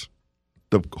course,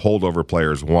 the holdover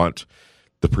players want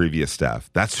the previous staff.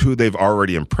 That's who they've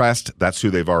already impressed. That's who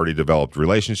they've already developed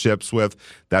relationships with.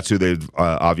 That's who they've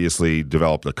obviously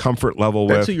developed a comfort level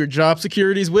with. That's who your job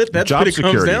security is with. That's what it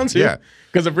comes down to. Yeah.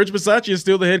 Because if Rich Bisaccia is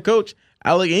still the head coach,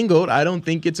 Alec Ingold, I don't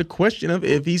think it's a question of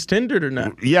if he's tendered or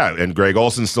not. Yeah, and Greg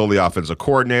Olson's still the offensive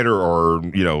coordinator, or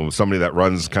somebody that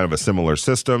runs kind of a similar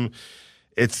system.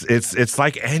 It's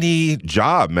like any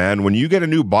job, man. When you get a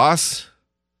new boss,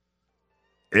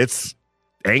 it's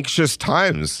anxious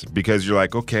times because you're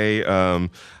like, okay,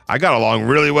 I got along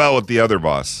really well with the other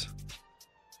boss,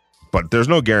 but there's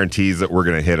no guarantees that we're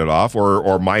going to hit it off,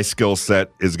 or my skill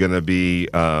set is going to be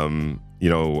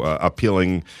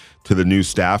appealing to the new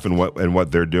staff and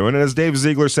what they're doing. And as Dave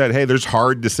Ziegler said, hey, there's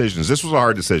hard decisions. This was a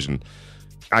hard decision.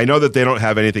 I know that they don't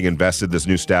have anything invested, this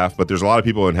new staff, but there's a lot of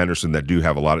people in Henderson that do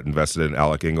have a lot invested in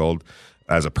Alec Ingold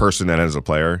as a person and as a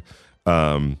player.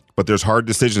 But there's hard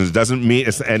decisions. It doesn't mean,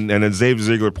 and as Dave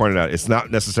Ziegler pointed out, it's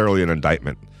not necessarily an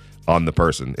indictment on the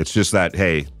person. It's just that,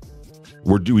 hey,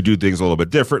 we do things a little bit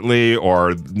differently,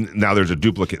 or now there's a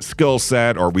duplicate skill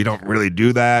set, or we don't really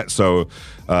do that. So,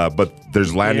 but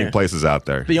there's landing places out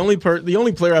there. The only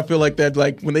player I feel like that,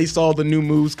 like when they saw the new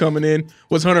moves coming in,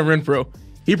 was Hunter Renfroe.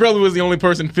 He probably was the only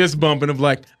person fist bumping of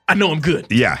like, I know I'm good.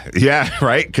 Yeah,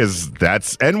 right. Because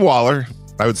and Waller.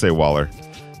 I would say Waller.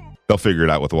 They'll figure it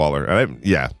out with Waller.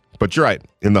 But you're right.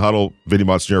 In the Huddle, Vinny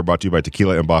Bonsignore, brought to you by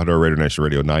Tequila Embajador, Raider Nation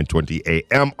Radio, 9:20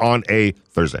 a.m. on a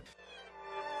Thursday.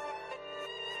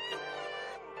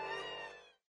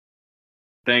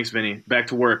 Thanks, Vinny. Back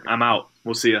to work. I'm out.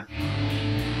 We'll see ya.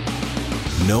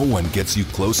 No one gets you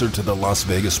closer to the Las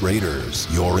Vegas Raiders.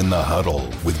 You're in the Huddle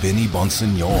with Vinny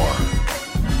Bonsignore.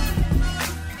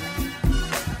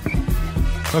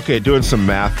 Okay, doing some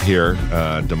math here,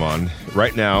 Damon.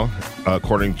 Right now,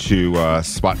 according to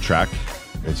SpotTrack,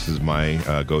 this is my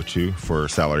go-to for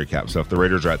salary cap. So if the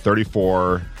Raiders are at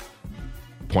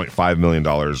 $34.5 million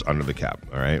under the cap,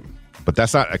 all right? But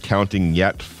that's not accounting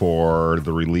yet for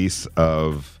the release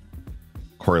of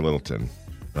Corey Littleton.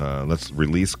 Let's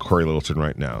release Corey Littleton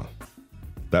right now.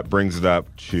 That brings it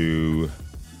up to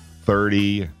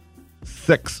 $36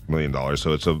 million.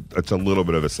 So it's a little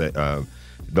bit of a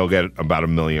they'll get about $1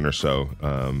 million or so,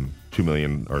 $2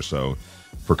 million or so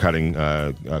for cutting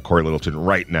Corey Littleton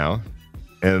right now.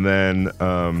 And then,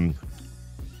 all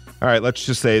right, let's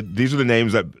just say these are the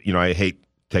names that, I hate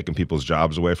taking people's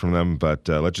jobs away from them, but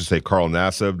let's just say Carl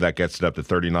Nassib, that gets it up to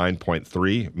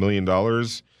 $39.3 million.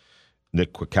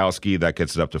 Nick Kwiatkowski, that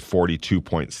gets it up to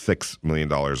 $42.6 million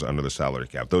under the salary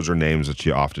cap. Those are names that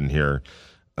you often hear,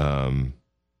 being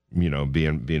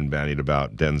bandied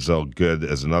about. Denzel Good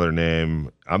is another name.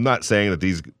 I'm not saying that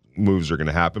these moves are going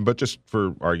to happen, but just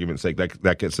for argument's sake,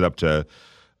 that gets it up to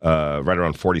right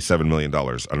around $47 million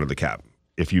under the cap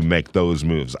if you make those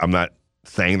moves. I'm not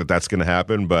saying that that's going to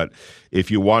happen, but if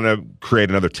you want to create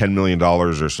another $10 million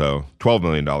or so, $12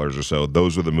 million or so,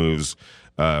 those are the moves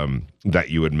that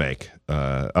you would make.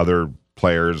 Other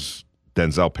players,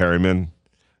 Denzel Perryman,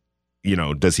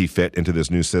 does he fit into this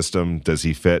new system? Does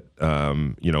he fit,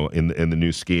 in the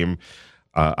new scheme?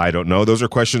 I don't know. Those are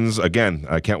questions. Again,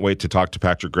 I can't wait to talk to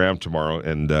Patrick Graham tomorrow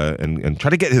and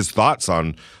try to get his thoughts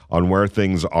on where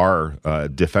things are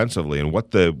defensively and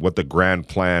what the grand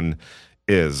plan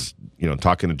is.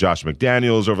 Talking to Josh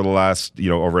McDaniels over the last,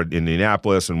 over at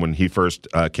Indianapolis, and when he first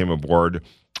came aboard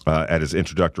at his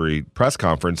introductory press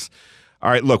conference. All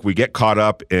right, look, we get caught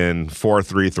up in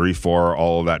 4-3, 3-4,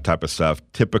 all of that type of stuff.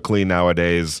 Typically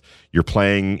nowadays, you're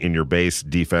playing in your base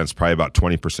defense probably about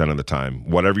 20% of the time.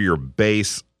 Whatever your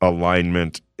base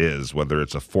alignment is, whether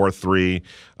it's a 4-3,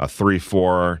 a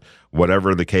 3-4,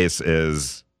 whatever the case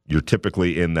is, you're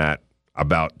typically in that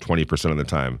about 20% of the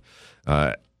time.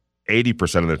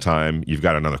 80% of the time, you've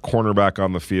got another cornerback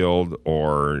on the field,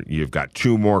 or you've got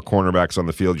two more cornerbacks on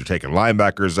the field. You're taking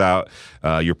linebackers out.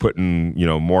 You're putting,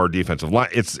 more defensive line.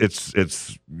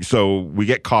 It's so we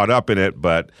get caught up in it,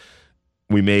 but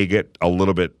we may get a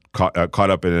little bit caught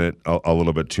up in it a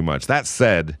little bit too much. That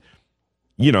said,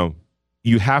 you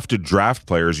have to draft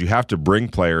players. You have to bring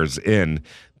players in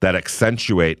that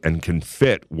accentuate and can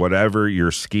fit whatever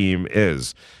your scheme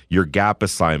is, your gap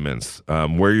assignments,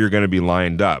 where you're going to be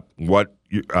lined up, what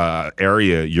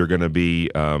area you're going to be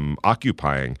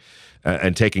occupying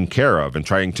and taking care of and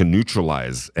trying to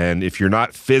neutralize. And if you're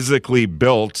not physically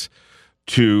built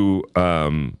to,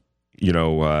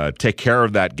 take care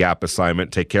of that gap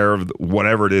assignment, take care of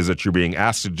whatever it is that you're being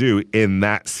asked to do in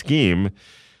that scheme,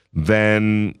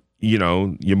 then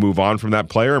you move on from that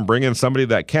player and bring in somebody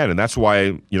that can. And that's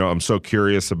why, I'm so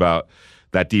curious about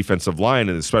that defensive line,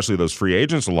 and especially those free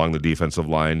agents along the defensive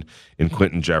line in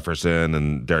Quentin Jefferson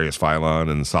and Darius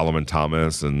Philon and Solomon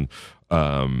Thomas and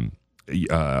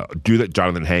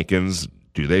Jonathan Hankins.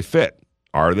 Do they fit?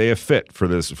 Are they a fit for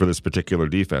this particular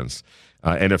defense?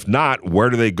 And if not,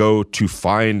 where do they go to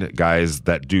find guys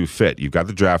that do fit? You've got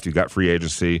the draft, you've got free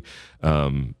agency,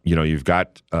 you've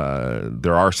got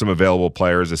there are some available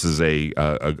players. This is a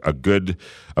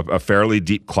fairly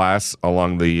deep class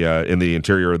along the in the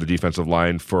interior of the defensive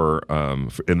line in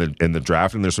the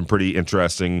draft, and there's some pretty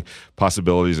interesting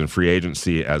possibilities in free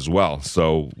agency as well.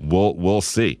 So we'll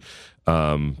see.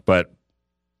 But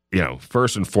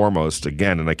first and foremost,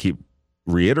 again, and I keep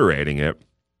reiterating it,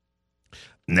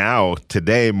 now,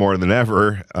 today, more than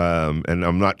ever, and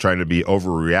I'm not trying to be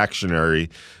overreactionary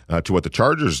to what the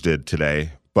Chargers did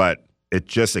today, but it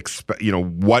just,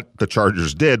 what the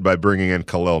Chargers did by bringing in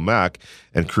Khalil Mack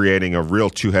and creating a real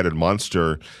two-headed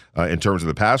monster in terms of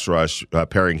the pass rush,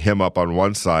 pairing him up on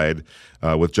one side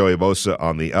with Joey Bosa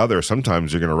on the other.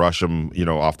 Sometimes you're going to rush him,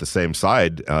 off the same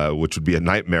side, which would be a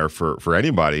nightmare for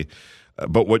anybody.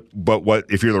 But what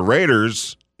if you're the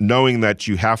Raiders, knowing that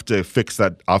you have to fix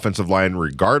that offensive line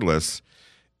regardless,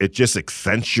 it just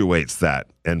accentuates that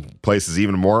and places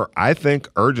even more, I think,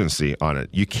 urgency on it.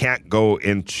 You can't go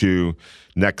into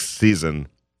next season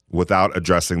without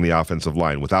addressing the offensive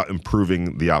line, without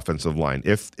improving the offensive line.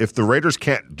 If the Raiders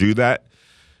can't do that,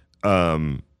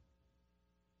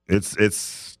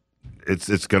 it's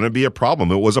going to be a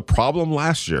problem. It was a problem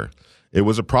last year.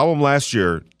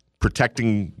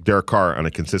 Protecting Derek Carr on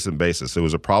a consistent basis. It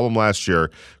was a problem last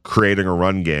year creating a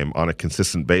run game on a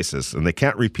consistent basis, and they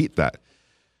can't repeat that.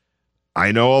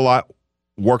 I know a lot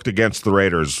worked against the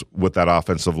Raiders with that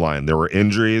offensive line. There were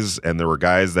injuries, and there were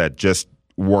guys that just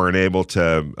weren't able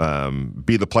to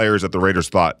be the players that the Raiders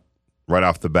thought right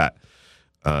off the bat.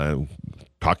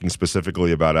 Talking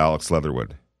specifically about Alex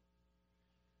Leatherwood.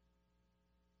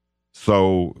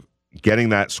 So getting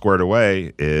that squared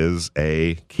away is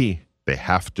a key. They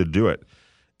have to do it,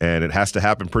 and it has to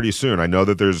happen pretty soon. I know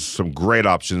that there's some great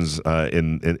options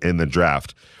in the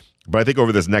draft, but I think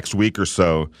over this next week or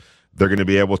so, they're going to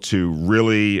be able to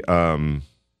really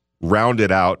round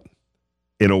it out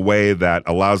in a way that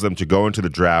allows them to go into the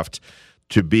draft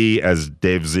to be, as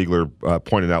Dave Ziegler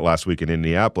pointed out last week in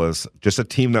Indianapolis, just a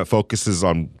team that focuses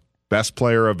on best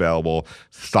player available,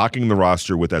 stocking the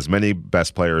roster with as many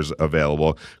best players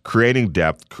available, creating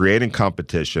depth, creating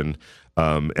competition,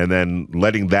 and then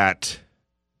putting that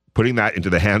into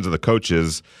the hands of the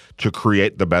coaches to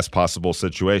create the best possible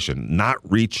situation, not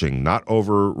reaching, not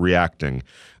overreacting.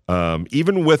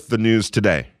 Even with the news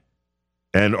today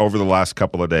and over the last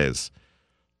couple of days,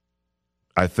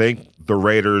 I think the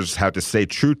Raiders have to stay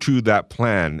true to that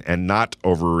plan and not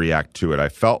overreact to it. I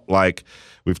felt like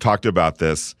we've talked about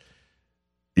this,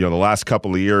 the last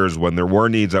couple of years when there were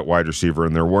needs at wide receiver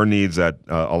and there were needs at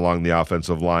along the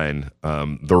offensive line.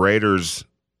 The Raiders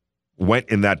went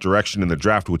in that direction in the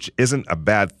draft, which isn't a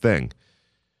bad thing,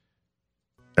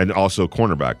 and also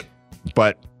cornerback.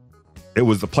 But it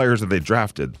was the players that they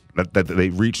drafted that they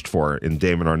reached for in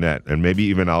Damon Arnett and maybe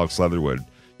even Alex Leatherwood.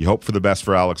 You hope for the best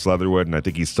for Alex Leatherwood, and I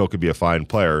think he still could be a fine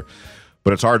player.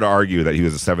 But it's hard to argue that he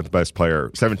was the 17th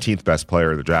best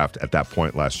player of the draft at that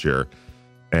point last year.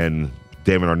 And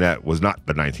Damon Arnett was not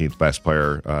the 19th best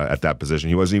player at that position.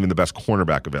 He wasn't even the best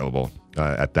cornerback available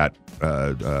at that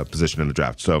position in the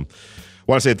draft. So I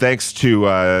want to say thanks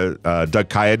to Doug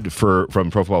Kyed from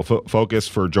Pro Football Focus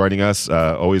for joining us.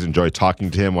 Always enjoy talking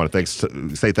to him. Want to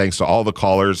say thanks to all the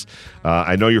callers.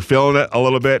 I know you're feeling it a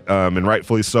little bit, and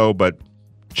rightfully so, but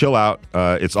chill out.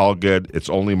 It's all good. It's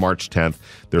only March 10th.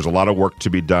 There's a lot of work to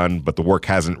be done, but the work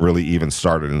hasn't really even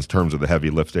started in terms of the heavy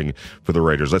lifting for the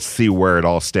Raiders. Let's see where it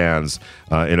all stands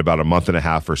in about a month and a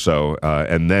half or so,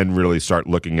 and then really start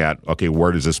looking at, okay,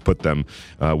 where does this put them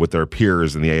with their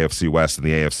peers in the AFC West and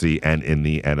the AFC and in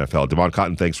the NFL. Devon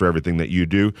Cotton, thanks for everything that you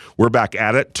do. We're back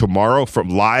at it tomorrow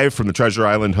live from the Treasure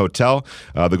Island Hotel,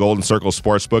 the Golden Circle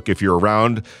Sportsbook. If you're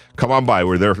around, come on by.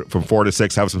 We're there from 4 to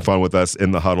 6. Have some fun with us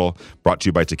in the huddle. Brought to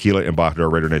you by Tequila Embajador,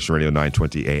 Raider Nation Radio,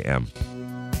 920 AM.